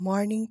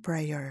Morning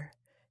Prayer,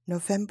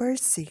 November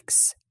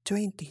 6,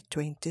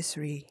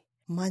 2023,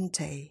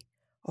 Monday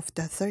of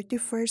the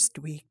 31st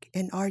week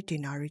in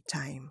Ordinary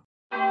Time.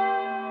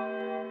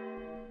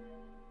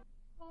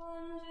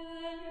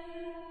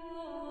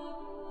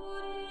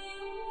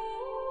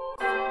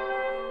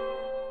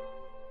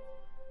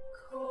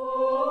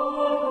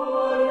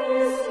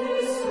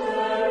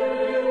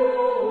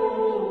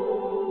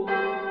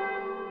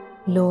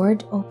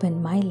 Lord,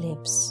 open my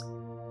lips,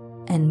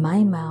 and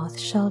my mouth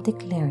shall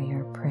declare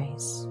your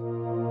praise.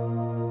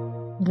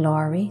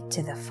 Glory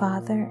to the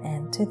Father,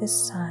 and to the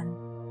Son,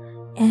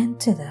 and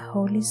to the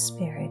Holy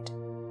Spirit,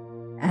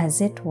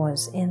 as it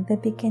was in the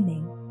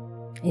beginning,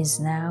 is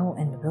now,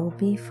 and will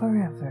be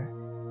forever.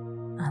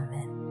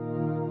 Amen.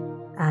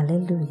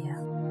 Alleluia.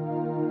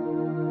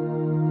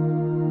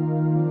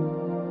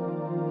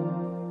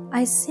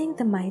 I sing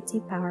the mighty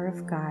power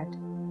of God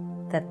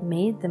that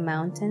made the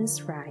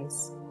mountains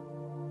rise,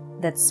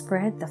 that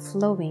spread the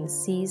flowing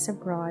seas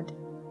abroad,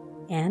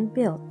 and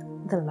built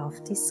the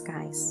lofty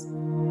skies.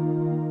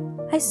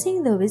 I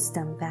sing the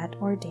wisdom that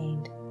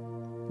ordained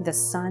the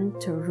sun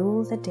to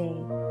rule the day.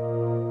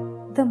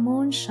 The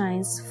moon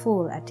shines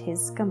full at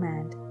his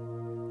command,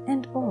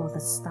 and all the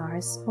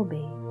stars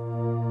obey.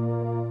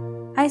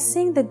 I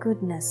sing the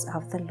goodness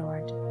of the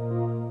Lord,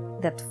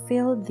 that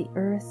filled the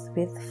earth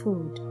with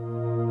food.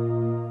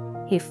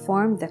 He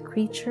formed the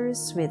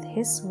creatures with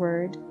his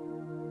word,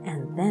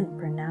 and then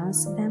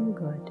pronounce them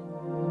good.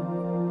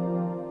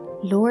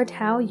 Lord,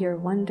 how your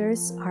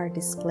wonders are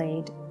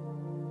displayed,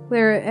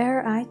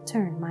 where'er I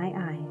turn my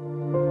eye.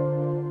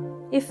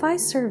 If I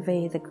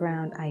survey the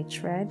ground I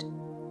tread,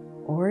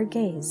 or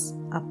gaze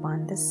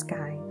upon the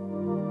sky,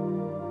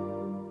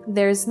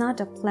 there is not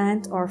a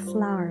plant or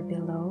flower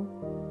below,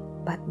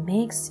 but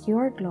makes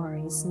your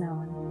glories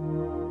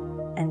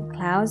known. And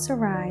clouds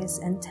arise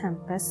and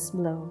tempests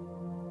blow,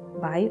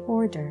 by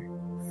order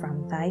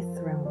from thy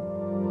throne.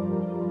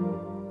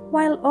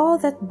 While all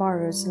that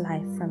borrows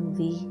life from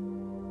thee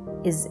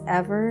is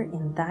ever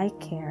in thy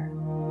care,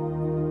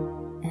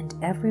 and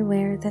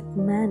everywhere that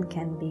man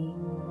can be,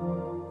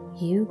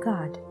 you,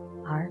 God,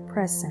 are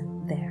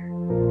present there.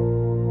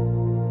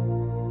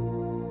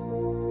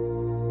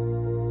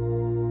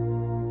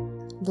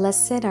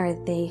 Blessed are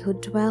they who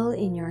dwell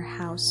in your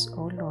house,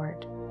 O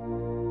Lord.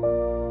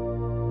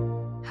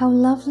 How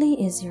lovely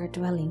is your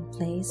dwelling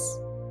place,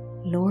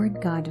 Lord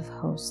God of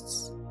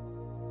hosts.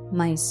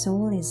 My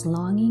soul is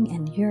longing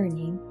and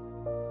yearning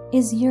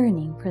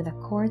for the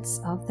courts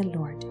of the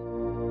Lord.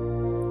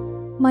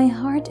 My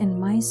heart and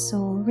my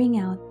soul ring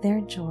out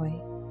their joy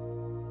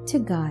to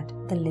God,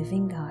 the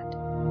living God.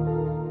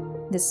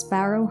 The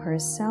sparrow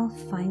herself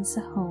finds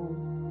a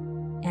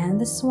home, and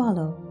the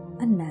swallow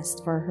a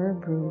nest for her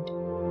brood.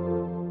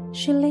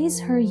 She lays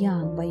her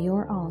young by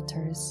your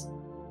altars,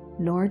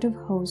 Lord of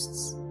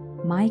hosts,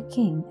 my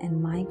King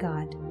and my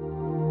God.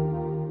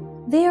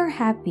 They are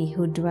happy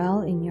who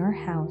dwell in your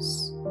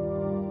house,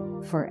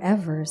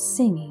 forever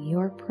singing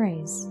your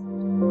praise.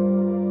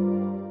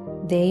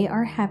 They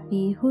are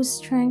happy whose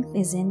strength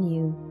is in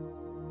you,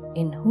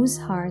 in whose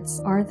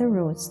hearts are the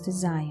roads to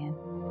Zion.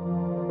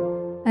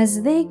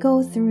 As they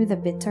go through the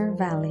bitter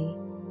valley,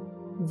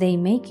 they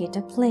make it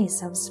a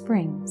place of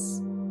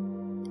springs.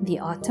 The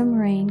autumn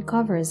rain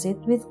covers it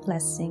with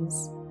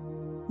blessings.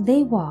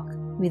 They walk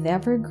with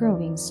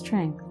ever-growing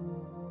strength.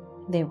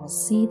 They will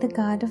see the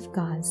God of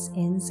gods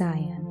in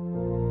Zion.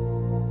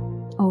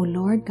 O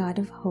Lord God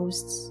of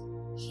hosts,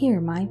 hear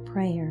my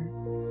prayer.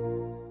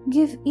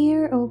 Give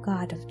ear, O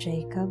God of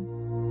Jacob.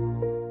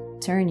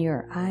 Turn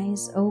your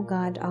eyes, O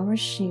God, our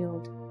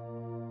shield.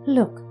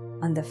 Look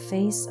on the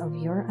face of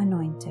your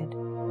anointed.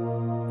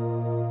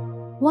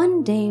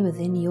 One day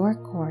within your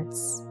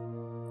courts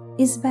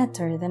is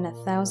better than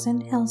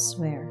 1,000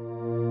 elsewhere.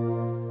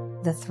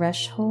 The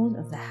threshold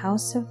of the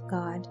house of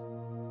God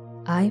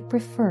I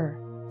prefer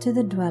to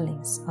the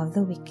dwellings of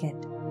the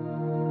wicked.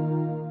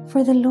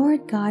 For the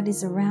Lord God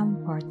is a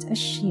rampart, a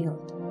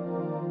shield.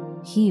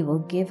 He will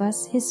give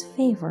us his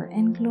favor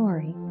and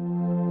glory.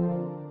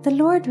 The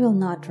Lord will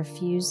not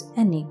refuse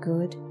any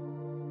good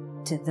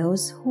to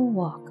those who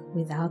walk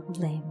without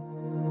blame.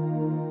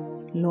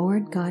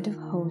 Lord God of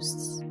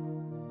hosts,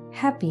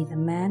 happy the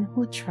man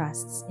who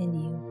trusts in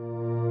you.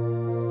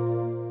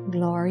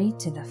 Glory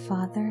to the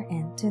Father,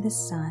 and to the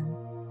Son,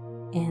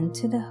 and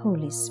to the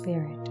Holy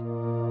Spirit,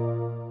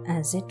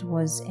 as it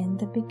was in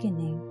the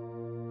beginning,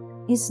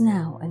 is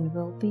now, and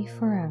will be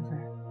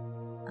forever.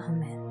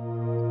 Amen.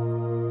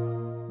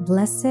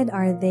 Blessed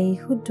are they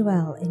who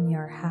dwell in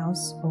your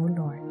house, O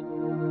Lord.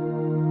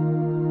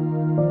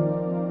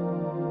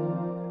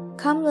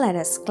 Come, let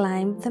us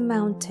climb the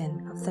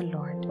mountain of the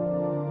Lord.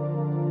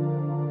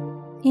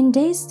 In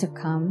days to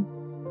come,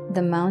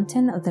 the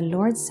mountain of the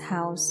Lord's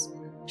house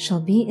shall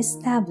be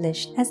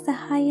established as the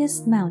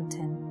highest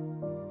mountain,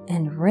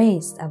 and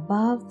raised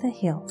above the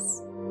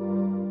hills.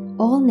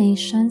 All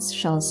nations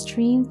shall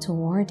stream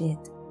toward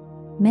it.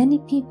 Many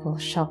people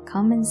shall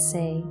come and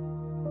say,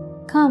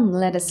 Come,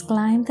 let us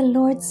climb the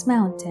Lord's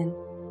mountain,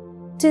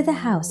 to the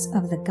house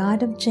of the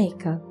God of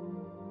Jacob.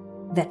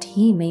 that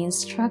he may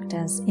instruct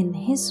us in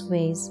his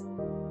ways,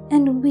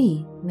 and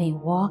we may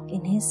walk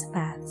in his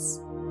paths.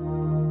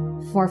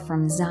 For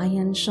from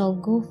Zion shall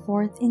go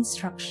forth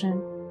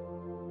instruction,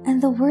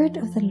 and the word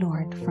of the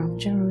Lord from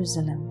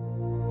Jerusalem.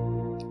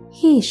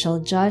 He shall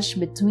judge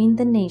between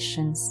the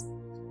nations,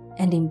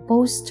 and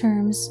impose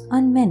terms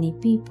on many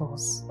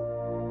peoples.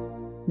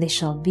 They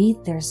shall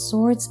beat their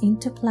swords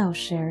into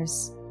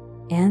plowshares,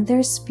 and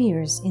their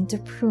spears into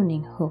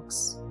pruning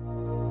hooks.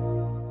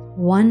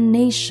 One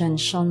nation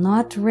shall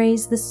not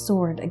raise the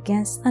sword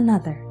against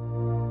another,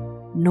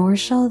 nor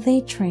shall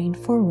they train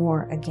for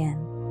war again.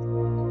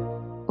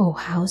 O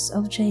house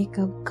of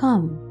Jacob,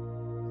 come,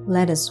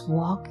 let us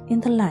walk in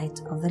the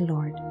light of the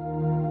Lord.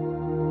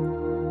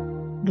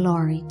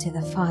 Glory to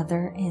the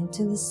Father, and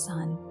to the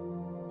Son,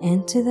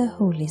 and to the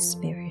Holy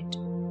Spirit,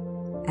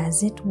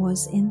 as it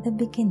was in the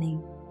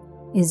beginning,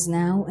 is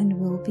now, and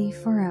will be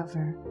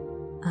forever.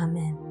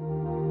 Amen.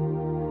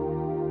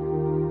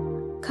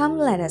 Come,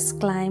 let us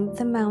climb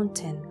the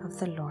mountain of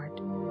the Lord.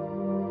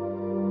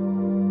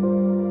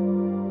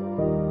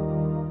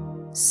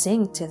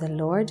 Sing to the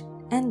Lord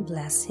and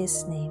bless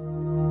his name.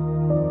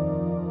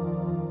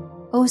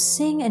 O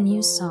sing a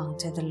new song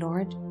to the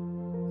Lord.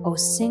 O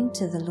sing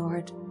to the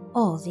Lord,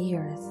 all the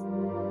earth.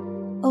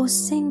 O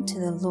sing to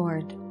the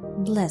Lord,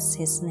 bless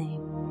his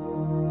name.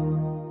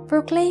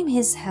 Proclaim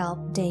his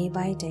help day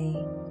by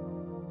day.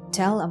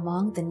 Tell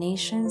among the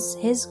nations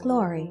his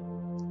glory,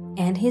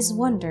 and his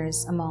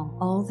wonders among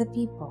all the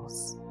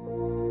peoples.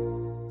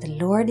 The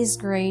Lord is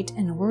great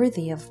and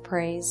worthy of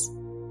praise,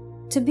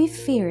 to be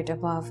feared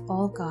above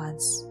all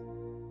gods.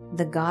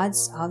 The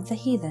gods of the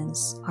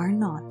heathens are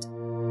not.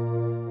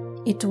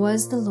 It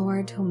was the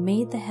Lord who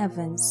made the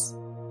heavens.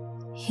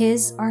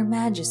 His are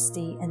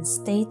majesty and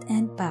state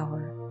and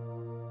power,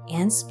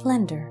 and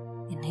splendor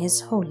in his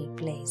holy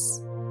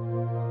place.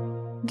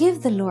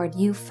 Give the Lord,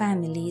 you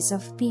families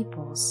of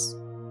peoples.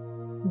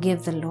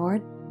 Give the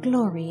Lord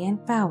glory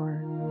and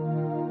power.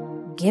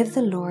 Give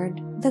the Lord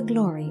the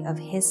glory of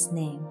his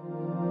name.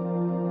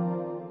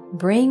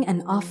 Bring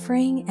an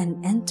offering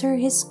and enter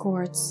his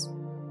courts.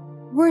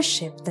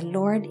 Worship the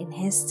Lord in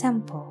his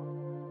temple.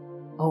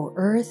 O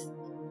earth,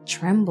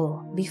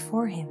 tremble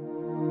before him.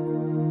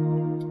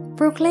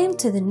 Proclaim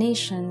to the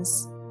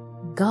nations,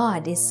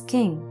 God is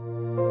King.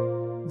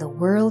 The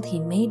world he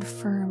made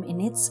firm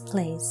in its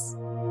place.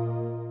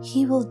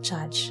 He will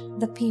judge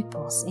the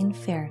peoples in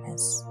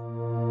fairness.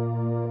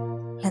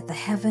 Let the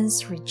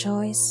heavens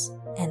rejoice,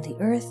 and the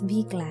earth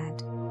be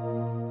glad.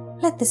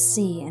 Let the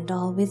sea and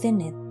all within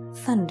it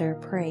thunder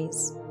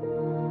praise.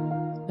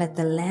 Let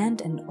the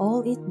land and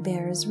all it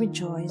bears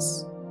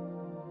rejoice.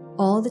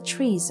 All the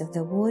trees of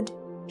the wood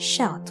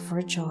shout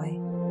for joy.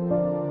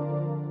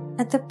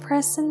 At the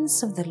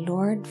presence of the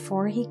Lord,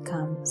 for he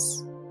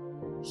comes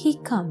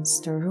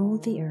to rule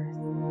the earth.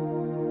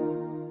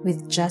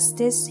 With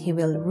justice he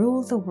will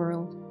rule the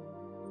world.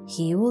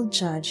 He will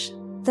judge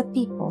the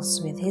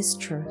peoples with his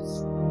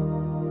truth.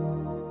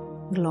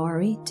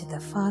 Glory to the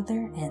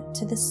Father, and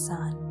to the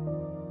Son,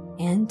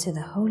 and to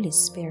the Holy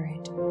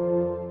Spirit,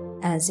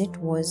 as it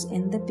was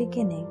in the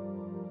beginning,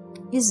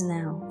 is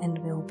now, and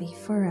will be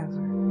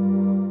forever.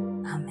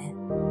 Amen.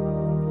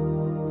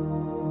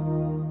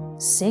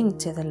 Sing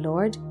to the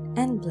Lord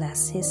and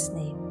bless his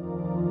name.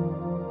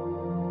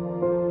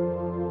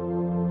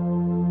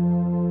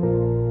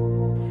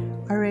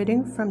 A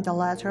reading from the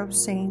letter of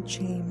St.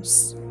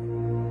 James.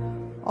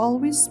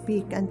 Always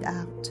speak and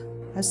act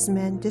as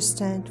men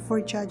destined for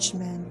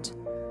judgment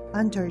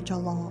under the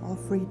law of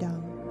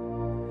freedom.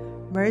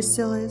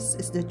 Merciless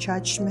is the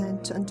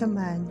judgment on the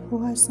man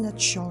who has not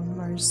shown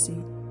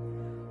mercy,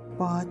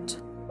 but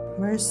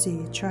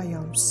mercy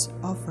triumphs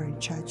over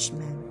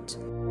judgment.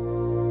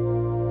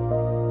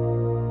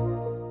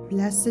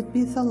 Blessed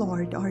be the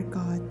Lord our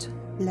God,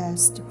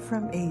 blessed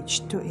from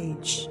age to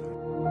age.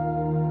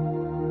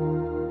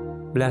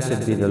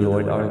 Blessed be the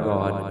Lord our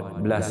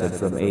God, blessed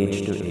from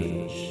age to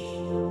age.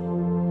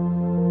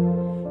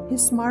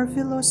 His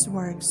marvelous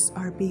works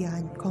are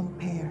beyond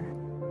compare.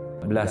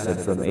 Blessed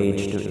from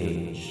age to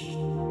age.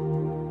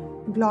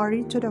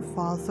 Glory to the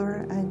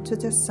Father, and to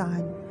the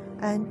Son,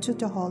 and to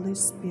the Holy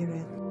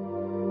Spirit.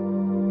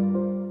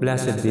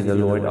 Blessed be the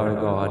Lord our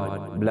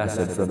God,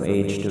 blessed from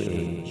age to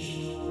age.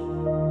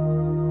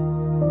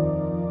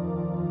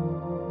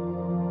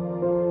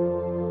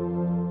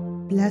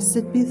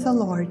 Blessed be the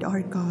Lord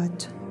our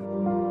God.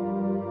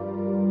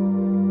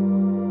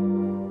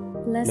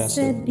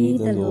 Blessed be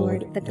the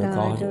Lord, the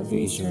God of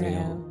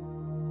Israel.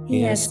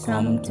 He has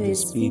come to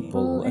his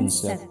people and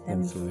set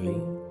them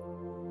free.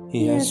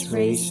 He has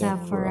raised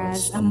up for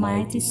us a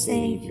mighty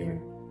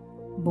Savior,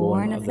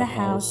 born of the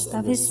house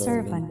of his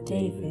servant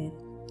David.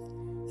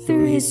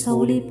 Through his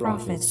holy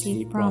prophets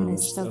he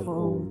promised of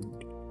old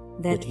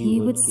that he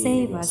would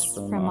save us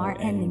from our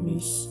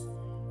enemies,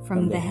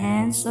 from the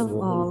hands of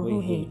all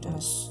who hate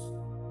us.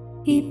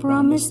 He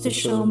promised to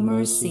show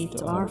mercy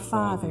to our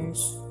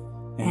fathers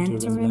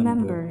and to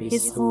remember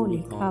his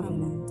holy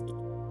covenant.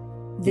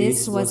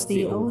 This was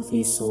the oath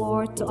he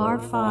swore to our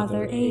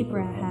father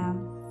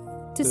Abraham,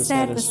 to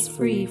set us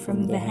free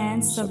from the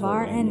hands of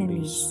our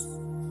enemies,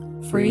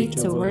 free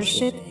to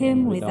worship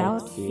Him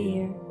without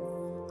fear,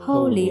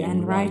 holy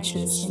and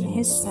righteous in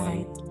His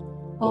sight,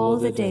 all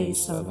the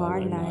days of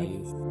our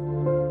life.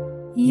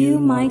 You,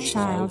 my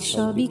child,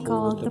 shall be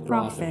called the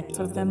prophet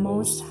of the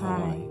Most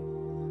High,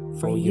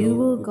 for you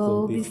will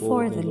go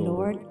before the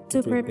Lord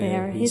to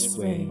prepare His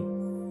way,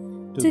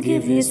 to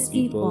give His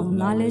people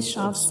knowledge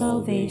of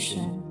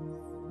salvation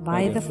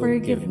by the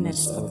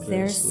forgiveness of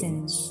their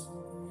sins.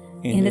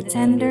 In the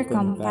tender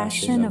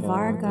compassion of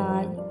our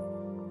God,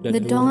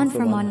 the dawn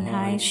from on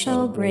high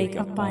shall break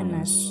upon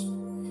us,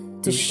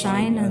 to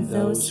shine on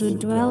those who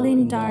dwell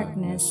in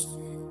darkness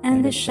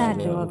and the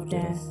shadow of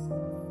death,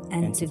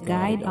 and to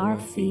guide our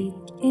feet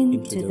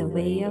into the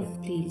way of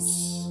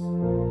peace.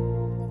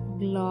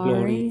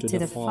 Glory to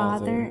the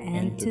Father,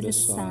 and to the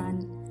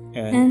Son,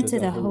 and to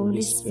the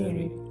Holy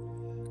Spirit,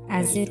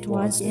 as it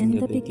was in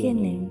the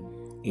beginning,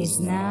 is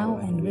now,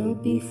 and will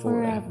be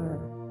forever.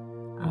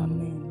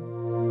 Amen.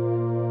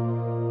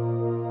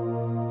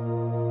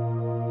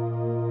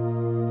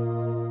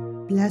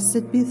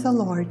 Blessed be the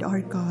Lord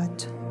our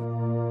God.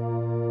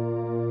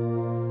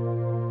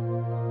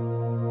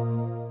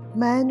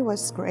 Man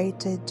was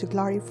created to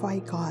glorify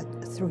God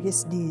through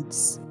his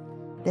deeds.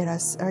 Let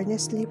us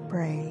earnestly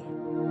pray.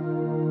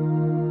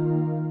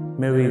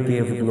 May we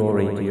give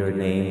glory to your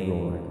name,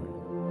 Lord.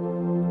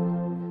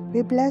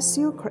 We bless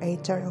you,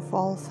 Creator of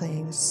all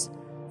things,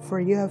 for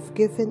you have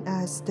given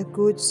us the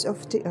goods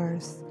of the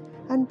earth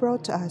and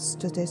brought us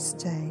to this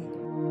day.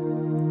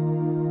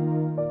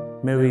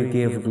 May we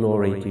give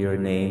glory to your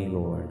name,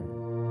 Lord.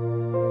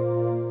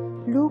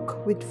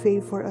 Look with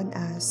favor on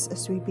us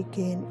as we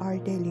begin our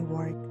daily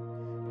work.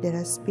 Let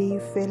us be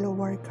fellow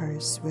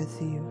workers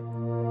with you.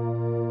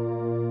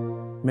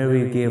 May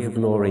we give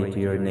glory to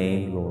your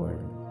name, Lord.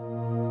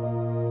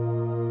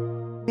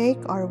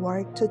 Make our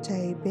work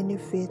today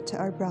benefit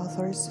our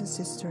brothers and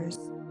sisters,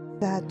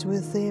 that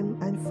with them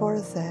and for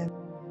them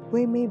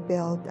we may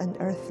build an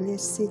earthly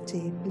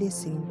city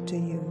pleasing to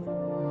you.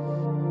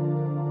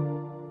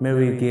 May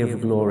we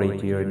give glory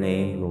to your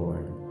name,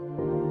 Lord.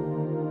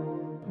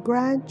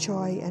 Grant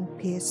joy and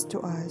peace to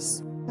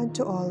us and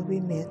to all we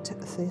meet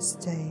this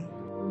day.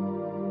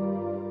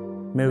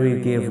 May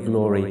we give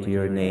glory to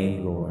your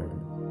name, Lord.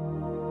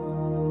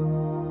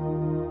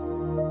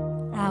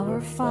 Our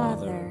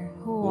Father,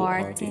 who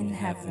art in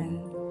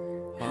heaven,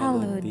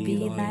 hallowed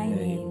be thy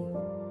name.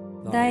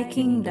 Thy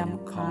kingdom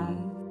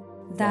come,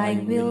 thy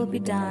will be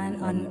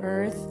done on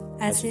earth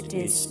as it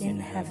is in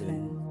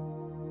heaven.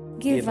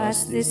 Give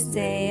us this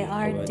day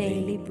our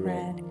daily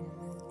bread,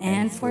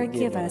 and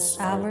forgive us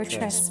our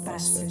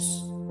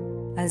trespasses,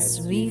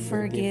 as we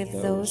forgive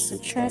those who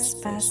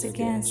trespass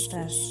against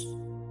us.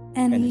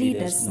 And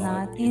lead us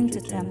not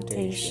into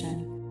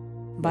temptation,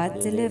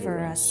 but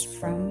deliver us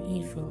from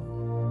evil.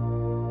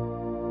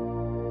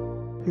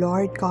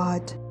 Lord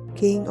God,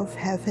 King of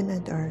heaven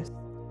and earth,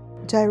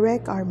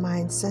 direct our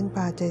minds and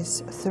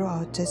bodies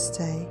throughout this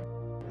day,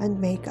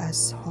 and make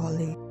us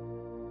holy.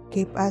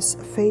 Keep us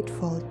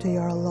faithful to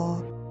your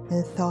law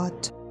in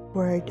thought,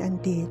 word,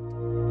 and deed.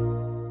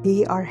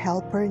 Be our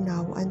helper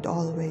now and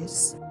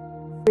always.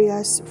 Free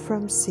us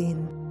from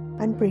sin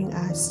and bring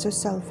us to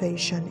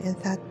salvation in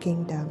that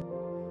kingdom,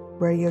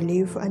 where you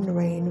live and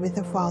reign with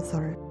the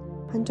Father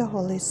and the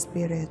Holy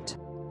Spirit,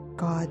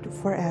 God,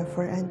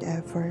 forever and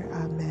ever.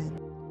 Amen.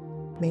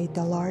 May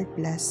the Lord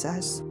bless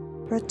us,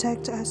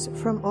 protect us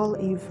from all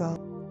evil,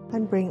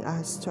 and bring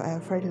us to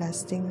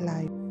everlasting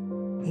life.